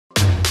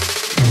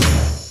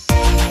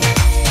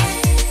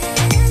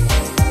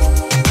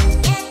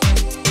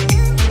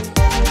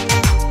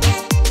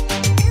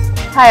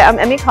Hi, I'm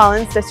Emmy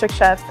Collins, District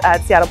Chef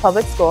at Seattle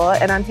Public School,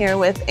 and I'm here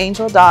with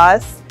Angel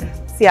Dawes,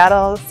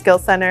 Seattle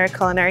Skills Center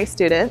culinary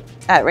student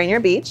at Rainier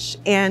Beach,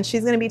 and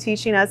she's going to be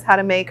teaching us how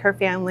to make her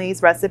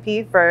family's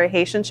recipe for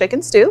Haitian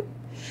chicken stew,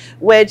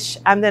 which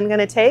I'm then going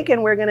to take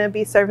and we're going to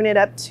be serving it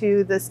up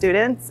to the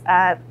students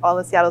at all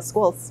the Seattle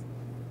schools.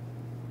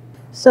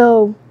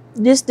 So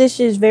this dish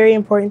is very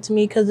important to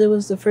me because it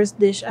was the first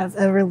dish I've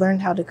ever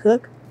learned how to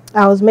cook.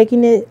 I was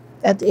making it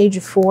at the age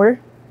of 4.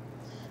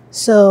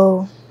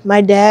 So my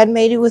dad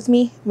made it with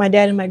me, my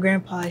dad and my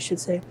grandpa, I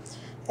should say.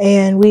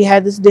 And we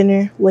had this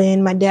dinner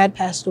when my dad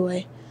passed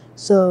away.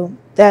 So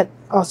that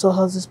also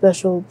holds a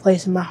special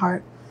place in my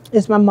heart.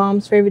 It's my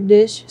mom's favorite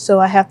dish, so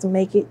I have to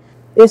make it.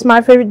 It's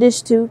my favorite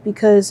dish too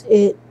because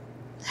it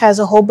has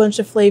a whole bunch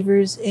of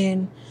flavors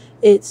and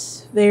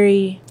it's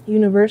very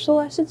universal,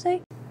 I should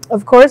say.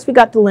 Of course, we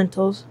got the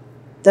lentils.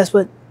 That's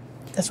what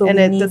we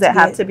need. Does it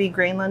have to be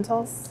green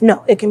lentils?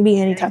 No, it can be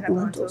any type of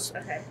lentils.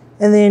 Okay.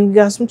 And then we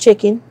got some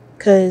chicken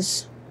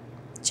because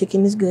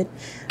chicken is good.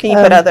 Can you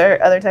put other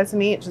types of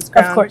meat? Just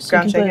ground, of course,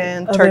 ground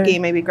chicken, turkey,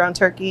 maybe ground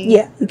turkey?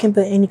 Yeah, you can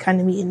put any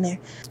kind of meat in there.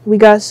 We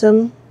got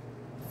some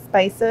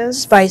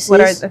spices.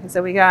 Spices. Okay,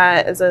 so we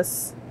got, is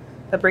this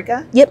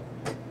paprika? Yep.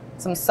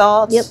 Some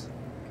salt. Yep.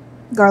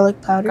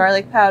 Garlic powder.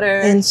 Garlic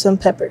powder. And some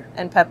pepper.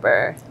 And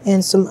pepper.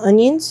 And some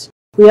onions.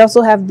 We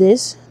also have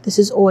this. This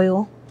is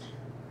oil.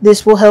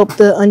 This will help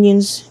the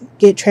onions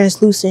get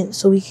translucent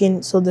so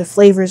the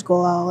flavors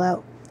go all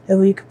out. And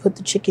we could put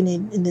the chicken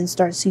in and then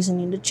start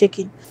seasoning the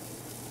chicken.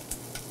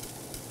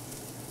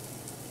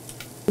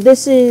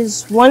 This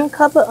is 1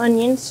 cup of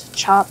onions,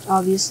 chopped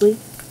obviously.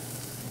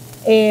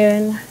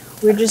 And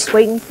we're just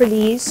waiting for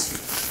these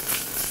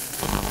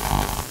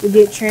to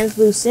get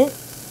translucent.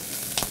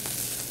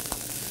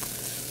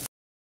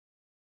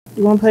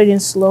 You want to put it in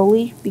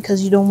slowly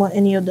because you don't want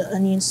any of the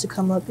onions to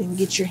come up and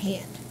get your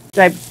hand.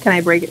 Can I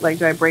break it?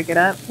 Do I break it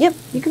up? Yep,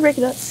 you can break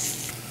it up.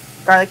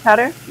 Garlic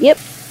powder? Yep.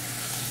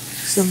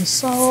 Some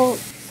salt.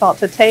 Salt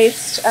to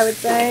taste, I would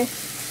say.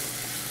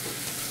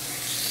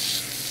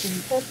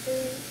 Some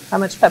pepper. How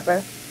much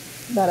pepper?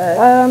 About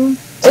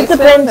it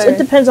depends. It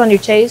depends on your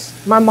taste.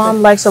 My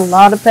mom likes a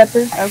lot of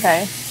pepper.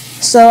 Okay.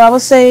 So I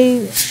would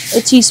say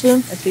a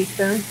teaspoon. A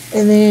teaspoon.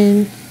 And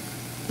then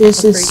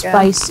this is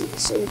Paprika. spicy.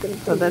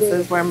 So this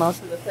is where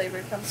most of the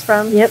flavor comes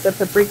from? Yep. The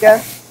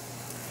paprika.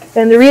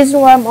 And the reason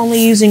why I'm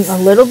only using a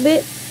little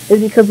bit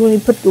is because when you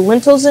put the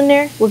lentils in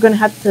there, we're going to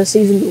have to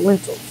season the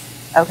lentils.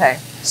 Okay.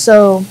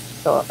 So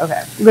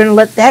okay. We're going to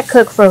let that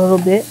cook for a little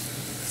bit.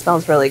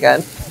 Smells really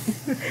good.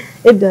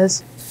 It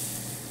does.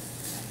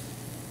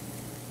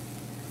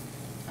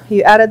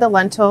 You added the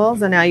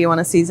lentils and now you want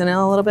to season it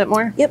a little bit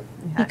more? Yep.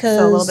 Okay. Because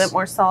so a little bit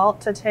more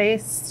salt to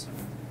taste.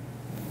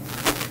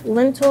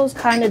 Lentils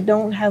kind of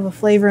don't have a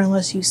flavor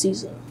unless you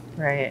season.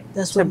 Right.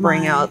 That's to what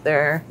bring out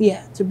their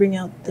to bring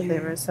out their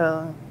flavor.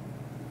 So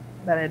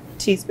about a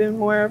teaspoon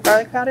more of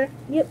garlic powder?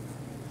 Yep.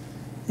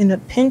 And a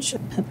pinch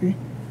of pepper.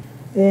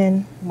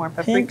 And more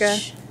paprika.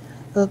 Pinch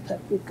of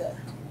paprika.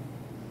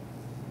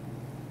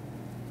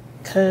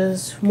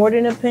 Because more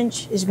than a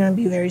pinch is going to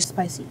be very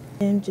spicy.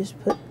 And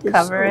just put this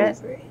over it.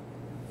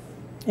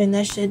 And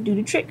that should do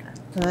the trick.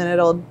 And then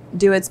it'll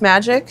do its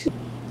magic.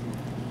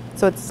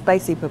 So it's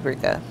spicy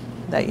paprika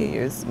that you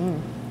use.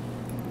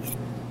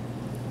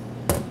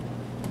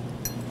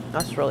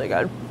 That's really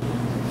good.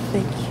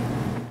 Thank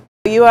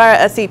you. You are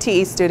a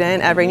CTE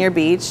student at Rainier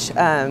Beach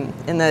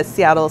in the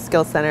Seattle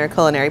Skills Center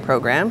culinary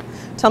program.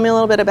 Tell me a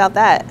little bit about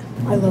that.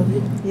 I love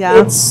it.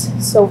 Yeah? It's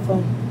so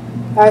fun.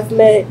 I've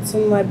met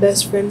some of my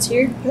best friends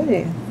here.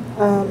 Hey.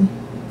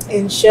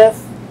 And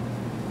Chef,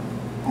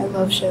 I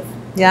love Chef.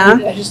 Yeah?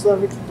 I just love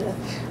her to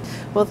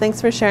death. Well,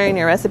 thanks for sharing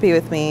your recipe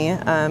with me.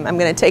 I'm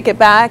going to take it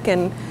back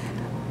and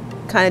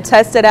kind of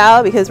test it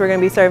out because we're going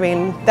to be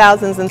serving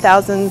thousands and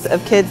thousands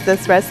of kids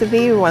this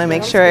recipe. We want to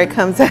make sure it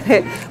comes out.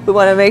 We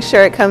want to make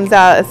sure it comes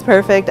out as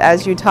perfect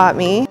as you taught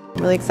me.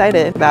 I'm really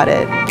excited about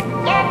it.